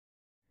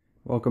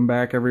Welcome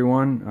back,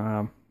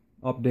 everyone.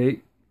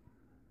 Update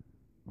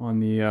on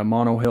the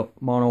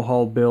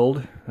monohull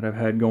build that I've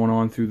had going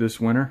on through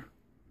this winter.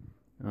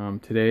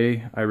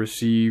 Today I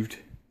received,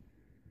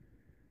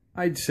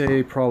 I'd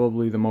say,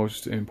 probably the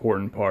most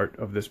important part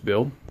of this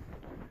build.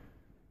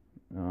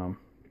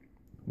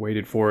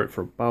 Waited for it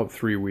for about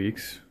 3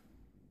 weeks.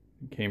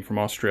 It came from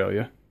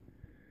Australia,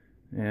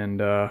 and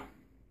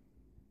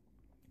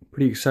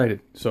pretty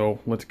excited. So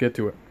let's get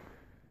to it.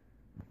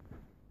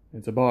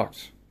 It's a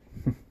box.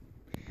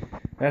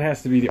 That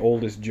has to be the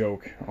oldest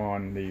joke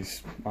on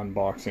these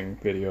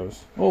unboxing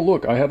videos. Oh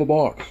look, I have a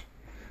box.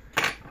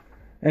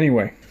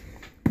 Anyway,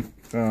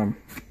 I've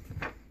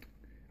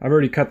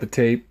already cut the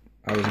tape.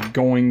 I was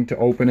going to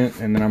open it,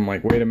 and then I'm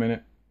like, wait a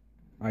minute,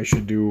 I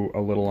should do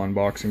a little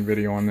unboxing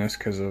video on this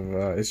because of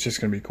it's just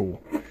gonna be cool.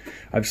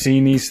 I've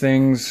seen these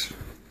things.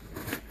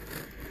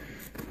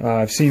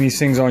 I've seen these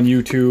things on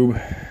YouTube,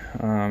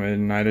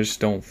 and I just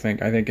don't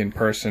think. I think in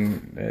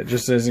person, it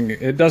just isn't.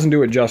 It doesn't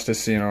do it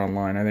justice seeing it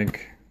online. I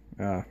think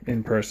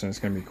in person, it's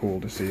gonna be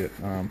cool to see it.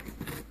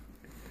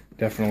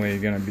 Definitely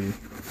gonna be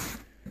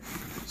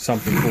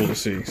something cool to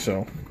see.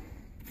 So,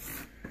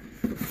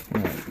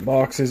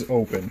 box is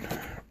open.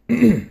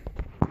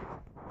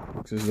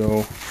 Looks as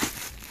though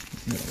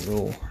a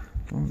little.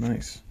 Oh,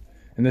 nice.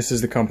 And this is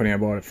the company I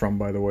bought it from,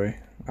 by the way,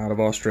 out of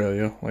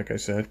Australia. Like I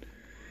said,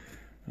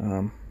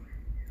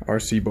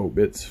 RC Boat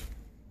Bits.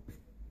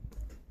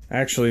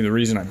 Actually, the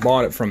reason I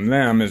bought it from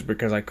them is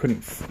because I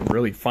couldn't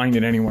really find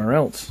it anywhere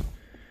else.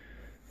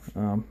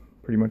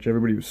 Pretty much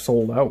everybody was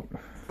sold out,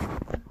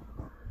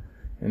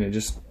 and it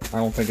just, I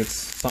don't think it's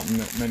something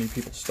that many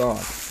people stock.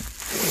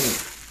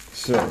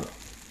 So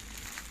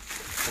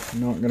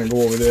I'm not gonna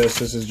go over this.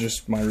 This is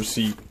just my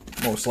receipt,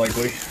 most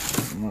likely.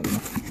 I'm not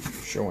gonna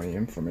show any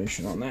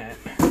information on that.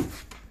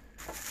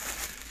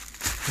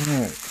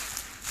 Alright,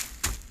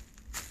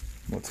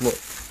 let's look,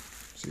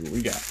 see what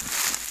we got.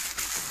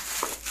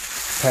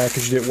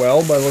 Packaged it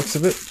well by the looks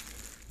of it.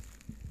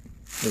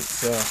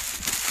 It's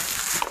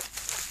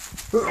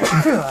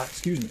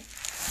excuse me.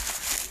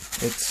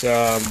 It's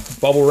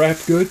bubble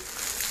wrapped good.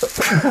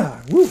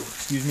 Woo,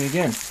 excuse me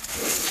again.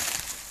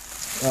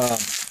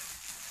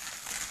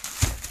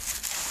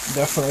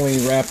 Definitely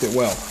wrapped it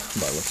well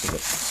by the looks of it.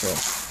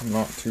 So I'm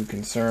not too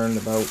concerned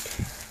about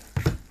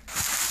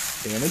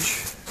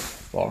damage.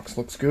 Box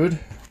looks good.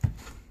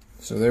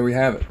 So there we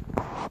have it.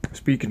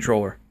 Speed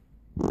controller.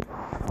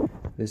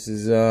 This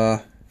is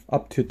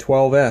up to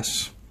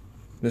 12S.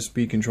 This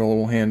speed controller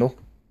will handle.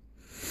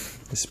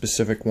 This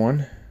specific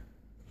one.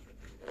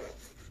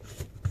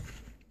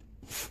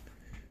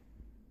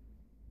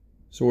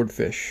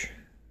 Swordfish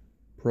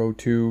Pro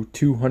 2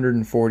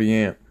 240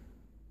 amp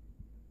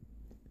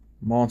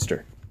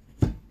monster.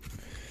 So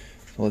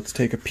let's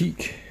take a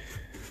peek.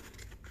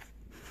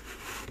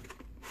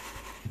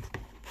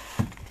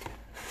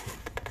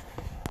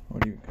 Oh,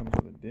 it even comes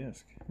with a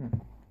disc. There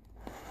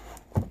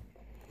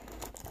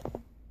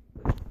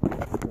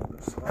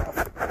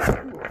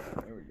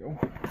we go.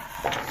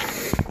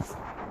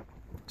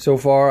 So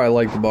far, I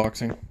like the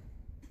boxing.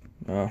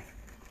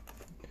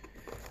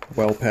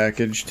 Well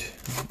packaged,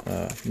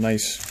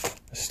 nice,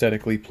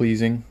 aesthetically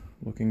pleasing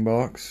looking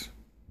box.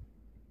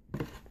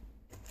 Have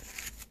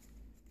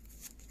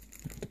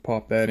to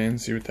pop that in,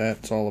 see what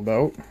that's all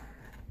about.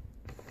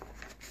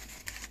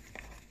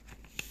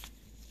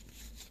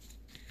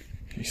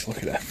 Jeez, look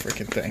at that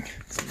freaking thing.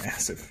 It's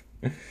massive.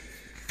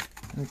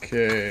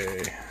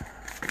 Okay,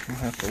 I'll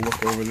have to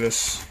look over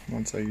this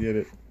once I get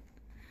it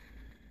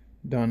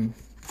done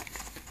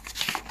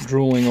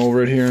drooling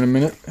over it here in a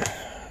minute.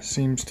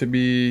 Seems to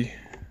be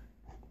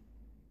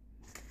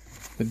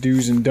the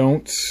do's and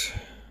don'ts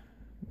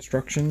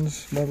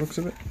instructions by the looks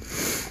of it.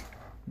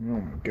 Oh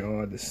my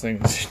god, this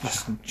thing is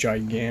just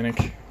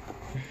gigantic.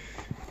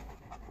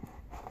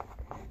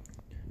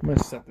 I'm gonna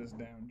set this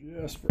down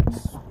just for a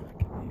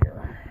second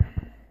here.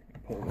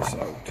 Pull this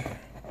out.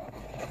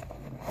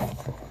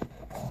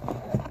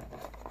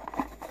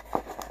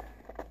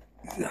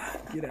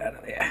 Get out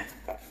of there.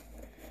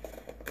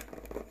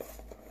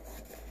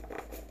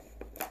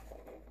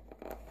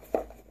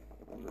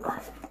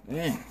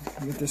 Dang,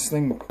 get this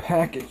thing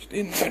packaged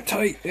in there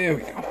tight. There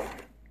we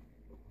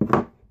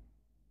go.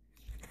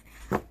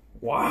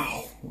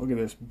 Wow, look at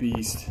this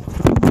beast.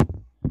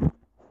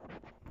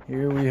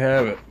 Here we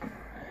have it.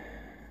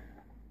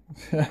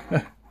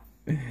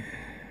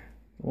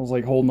 Almost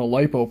like holding a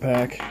lipo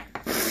pack.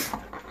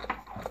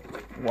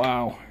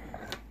 Wow.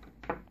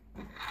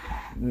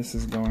 This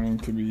is going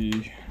to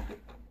be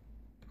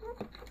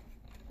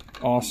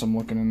awesome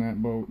looking in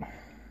that boat. I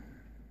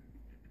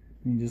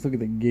mean, just look at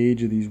the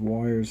gauge of these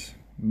wires.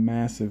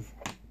 Massive.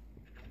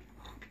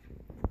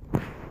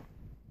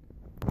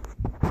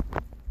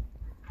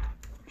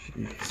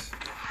 Jeez.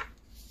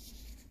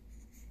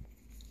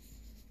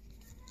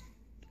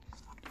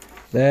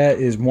 That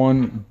is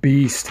one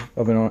beast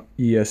of an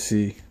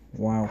ESC.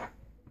 Wow.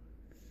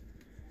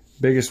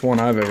 Biggest one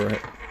I've ever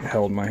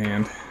held in my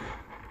hand.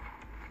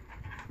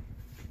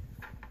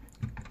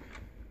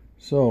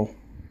 So,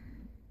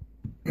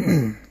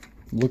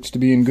 looks to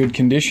be in good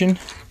condition.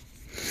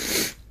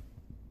 It's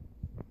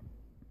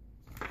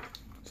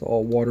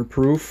all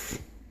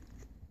waterproof.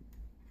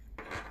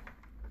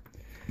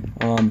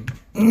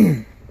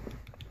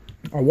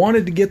 I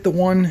wanted to get the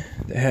one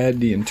that had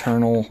the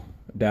internal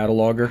data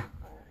logger,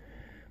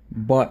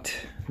 but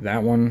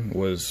that one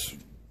was,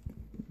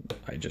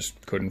 I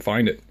just couldn't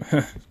find it.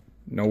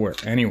 Nowhere,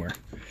 anywhere.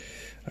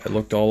 I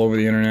looked all over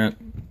the internet.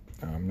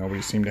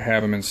 Nobody seemed to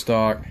have them in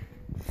stock.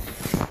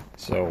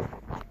 So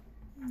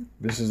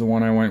this is the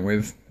one I went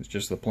with. It's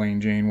just the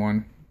plain Jane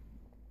one.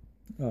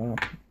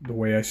 The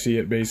way I see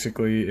it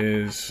basically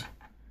is,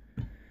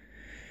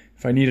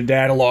 if I need a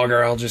data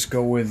logger, I'll just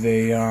go with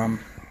a, oh,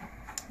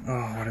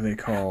 what are they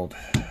called?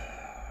 I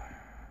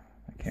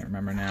can't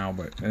remember now,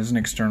 but there's an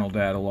external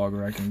data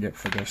logger I can get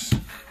for this.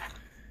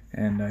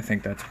 And I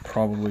think that's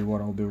probably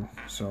what I'll do.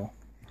 So,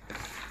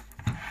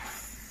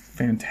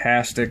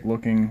 fantastic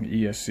looking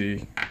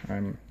ESC.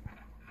 I'm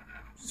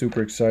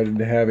super excited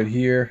to have it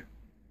here.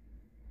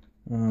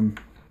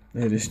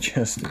 It is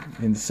just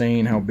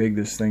insane how big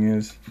this thing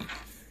is.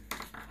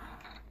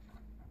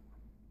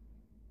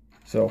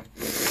 So,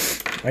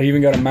 I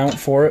even got a mount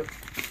for it.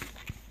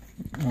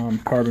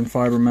 Carbon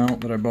fiber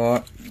mount that I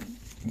bought.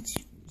 It's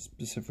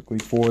specifically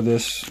for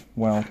this,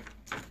 well,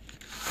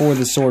 for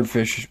the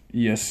swordfish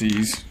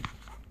ESCs.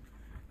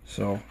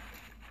 So,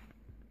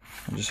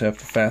 I just have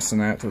to fasten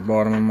that to the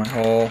bottom of my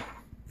hull.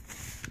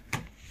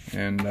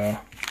 And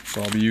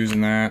so I'll be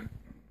using that.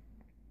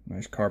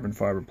 Nice carbon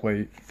fiber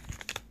plate.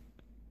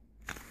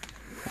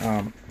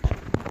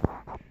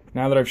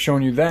 Now that I've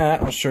shown you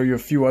that, I'll show you a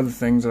few other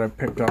things that I've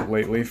picked up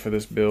lately for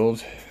this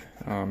build.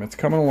 It's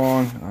coming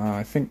along.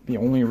 I think the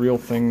only real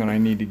thing that I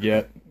need to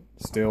get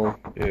still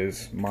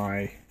is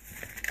I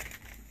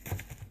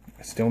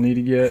still need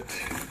to get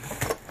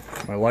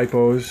my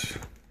lipos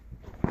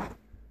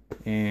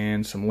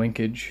and some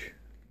linkage.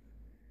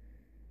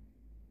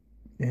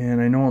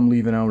 And I know I'm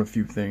leaving out a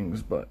few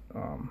things, but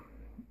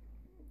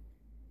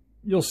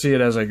you'll see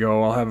it as I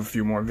go. I'll have a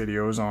few more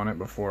videos on it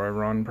before I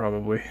run,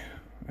 probably,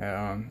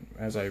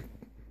 as I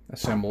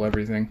assemble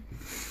everything.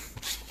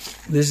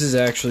 This is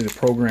actually the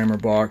programmer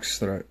box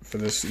that for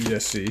this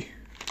ESC.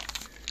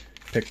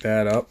 Pick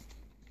that up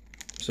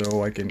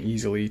so I can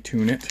easily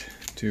tune it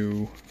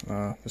to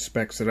the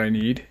specs that I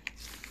need.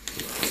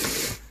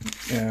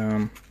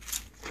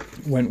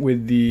 Went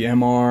with the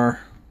MR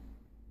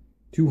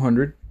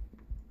 200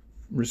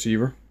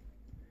 receiver.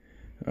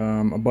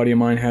 A buddy of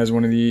mine had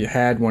one of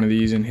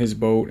these in his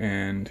boat,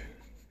 and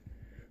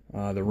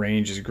the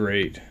range is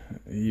great.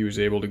 He was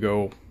able to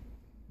go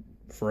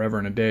forever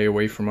and a day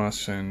away from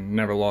us and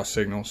never lost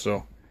signal,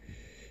 so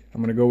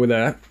I'm gonna go with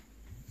that.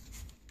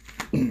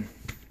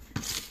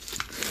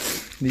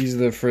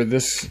 These are for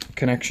this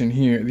connection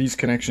here, these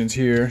connections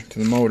here to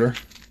the motor.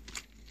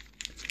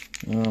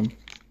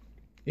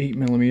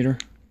 8mm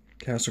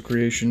Castle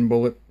Creation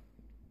bullet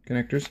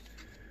connectors.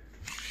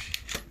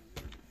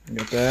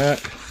 Got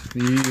that.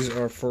 These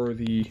are for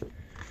the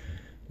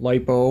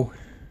LiPo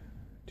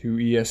to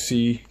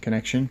ESC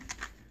connection.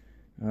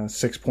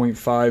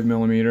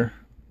 6.5mm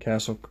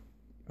Castle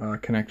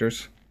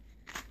connectors.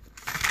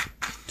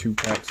 2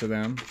 packs of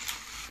them.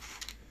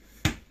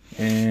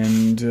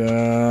 And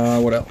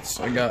what else?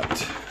 I got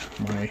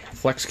my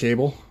flex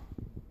cable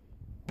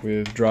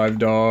with drive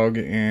dog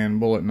and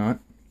bullet nut.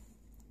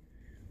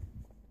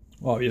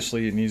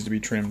 Obviously it needs to be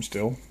trimmed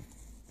still.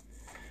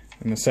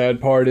 And the sad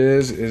part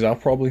is I'll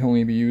probably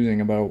only be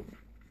using about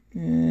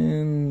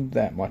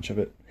that much of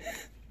it.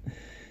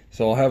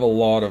 So I'll have a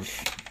lot of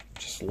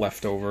just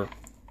leftover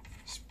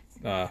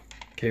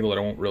cable that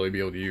I won't really be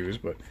able to use,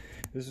 but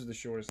this is the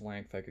shortest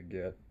length I could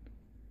get.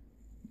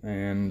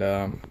 And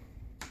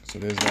so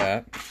there's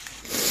that.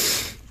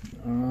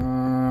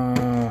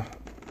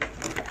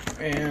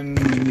 And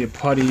the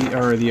putty,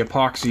 or the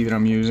epoxy that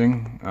I'm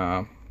using,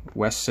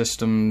 West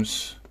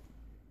Systems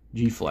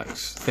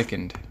G-Flex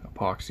thickened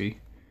epoxy.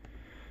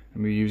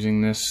 I'll be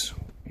using this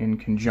in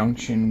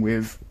conjunction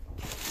with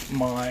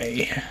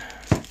my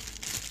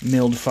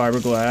milled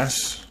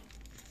fiberglass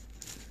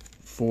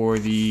for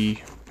the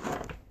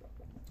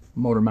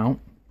motor mount.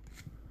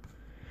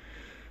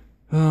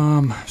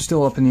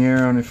 Still up in the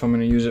air on if I'm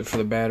going to use it for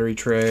the battery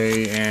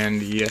tray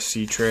and the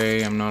ESC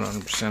tray. I'm not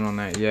 100% on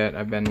that yet.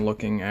 I've been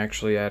looking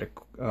actually at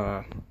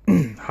a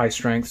high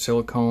strength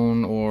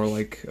silicone or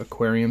like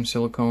aquarium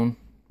silicone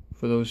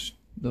for those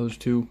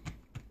two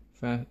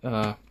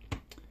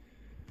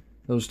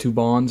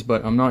bonds,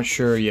 but I'm not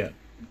sure yet.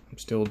 I'm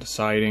still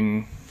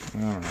deciding. I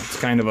don't know. It's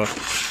kind of a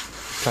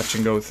touch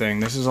and go thing.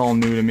 This is all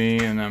new to me,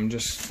 and I've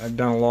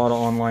done a lot of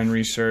online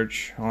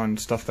research on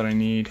stuff that I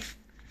need.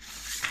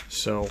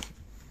 So,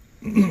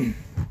 and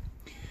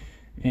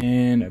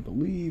I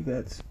believe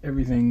that's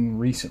everything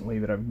recently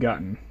that I've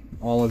gotten.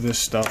 All of this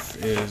stuff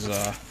is,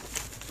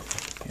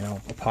 you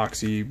know,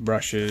 epoxy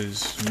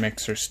brushes,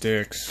 mixer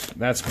sticks.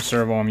 That's the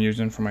servo I'm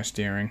using for my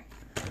steering,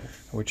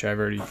 which I've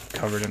already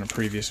covered in a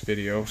previous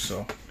video.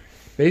 So,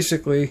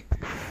 basically,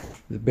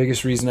 the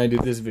biggest reason I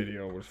did this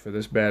video was for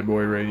this bad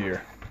boy right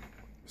here.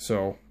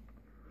 So,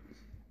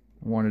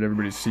 I wanted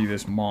everybody to see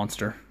this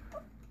monster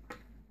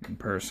in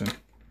person.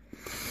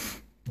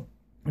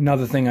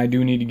 Another thing I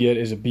do need to get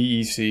is a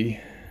BEC.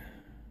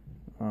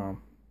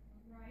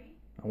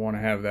 I want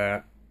to have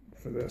that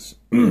for this.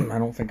 I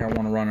don't think I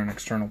want to run an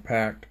external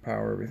pack to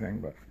power everything,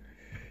 but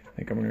I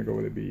think I'm going to go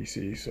with a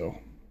BEC. So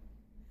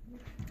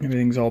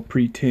everything's all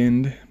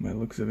pre-tinned by the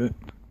looks of it.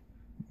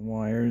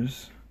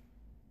 Wires,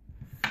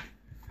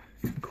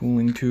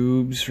 cooling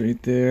tubes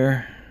right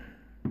there.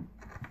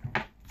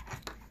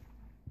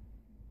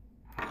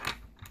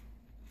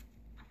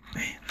 Man,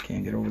 I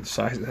can't get over the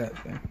size of that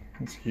thing.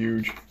 It's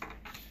huge.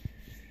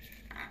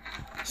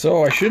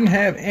 So I shouldn't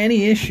have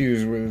any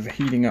issues with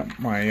heating up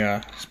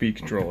my speed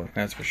controller,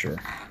 that's for sure.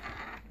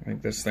 I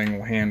think this thing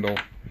will handle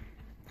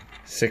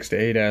 6 to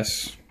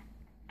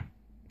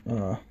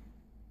 8S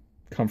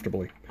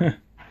comfortably.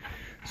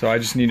 So I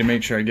just need to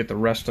make sure I get the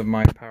rest of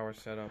my power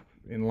setup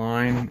in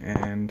line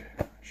and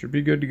should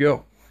be good to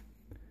go.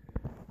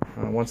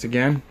 Once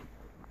again,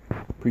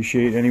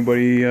 appreciate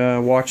anybody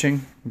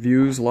watching,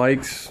 views,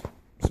 likes,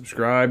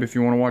 subscribe if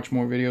you want to watch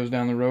more videos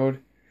down the road.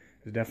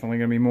 There's definitely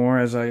going to be more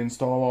as I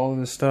install all of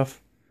this stuff.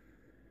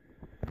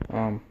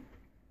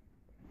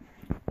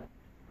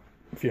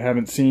 If you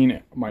haven't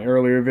seen my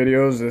earlier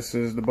videos, this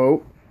is the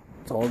boat.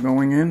 It's all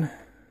going in,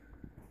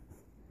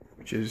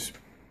 which is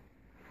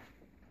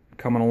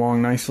coming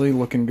along nicely,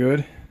 looking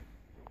good.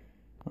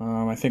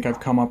 I think I've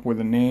come up with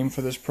a name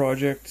for this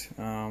project.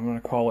 I'm going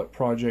to call it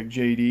Project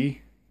JD.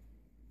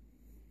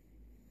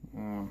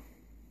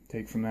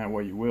 Take from that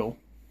what you will.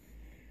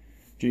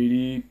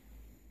 JD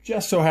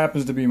just so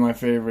happens to be my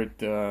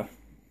favorite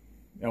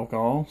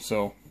alcohol,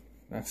 so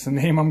that's the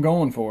name I'm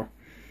going for.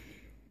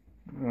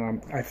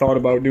 I thought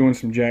about doing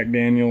some Jack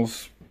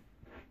Daniels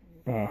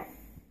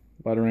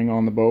lettering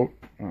on the boat.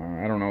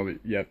 I don't know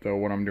yet though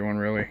what I'm doing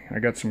really. I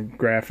got some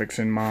graphics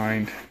in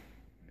mind.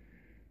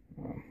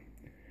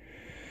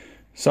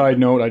 Side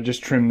note, I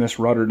just trimmed this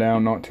rudder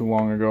down not too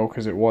long ago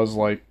because it was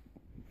like,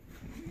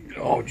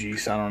 oh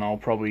geez, I don't know,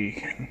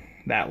 probably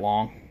that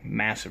long.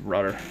 Massive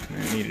rudder.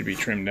 It needed to be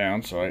trimmed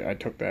down, so I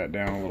took that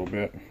down a little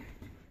bit.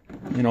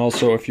 And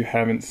also, if you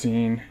haven't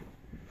seen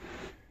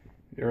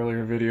the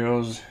earlier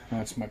videos,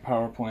 that's my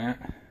power plant.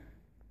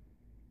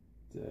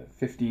 It's a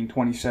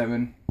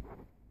 1527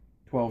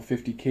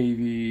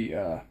 1250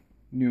 kV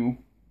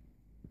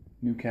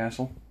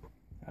Newcastle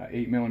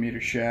 8mm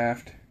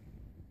shaft,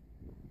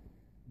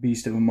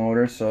 beast of a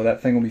motor. So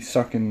that thing will be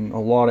sucking a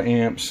lot of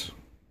amps.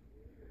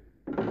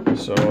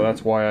 So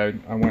that's why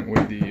I went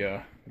with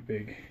the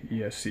big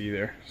ESC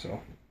there. So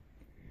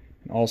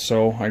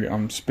also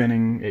I'm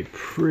spinning a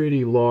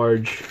pretty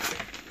large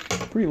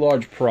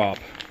prop,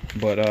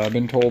 but I've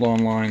been told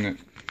online that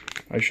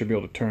I should be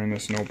able to turn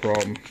this no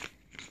problem.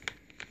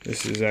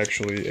 This is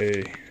actually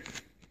a,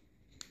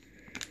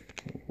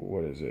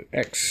 what is it,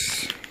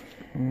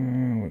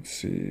 let's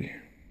see,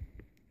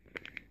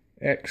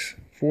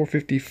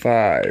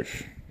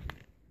 X455.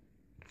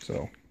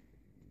 So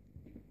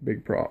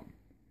big prop,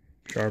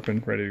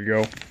 sharpened, ready to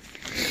go.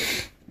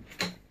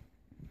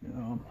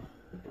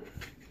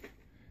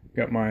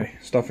 Got my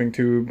stuffing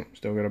tube,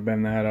 still got to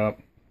bend that up.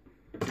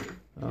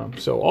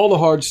 So all the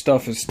hard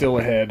stuff is still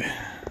ahead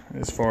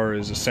as far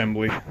as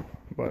assembly,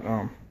 but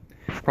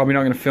probably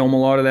not going to film a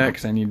lot of that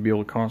because I need to be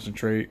able to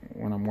concentrate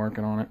when I'm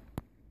working on it.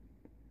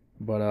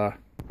 But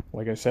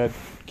like I said,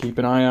 keep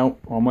an eye out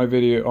on my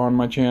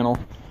channel.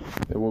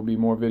 There will be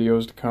more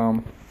videos to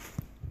come.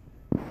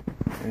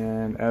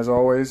 And as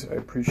always, I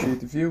appreciate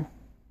the view.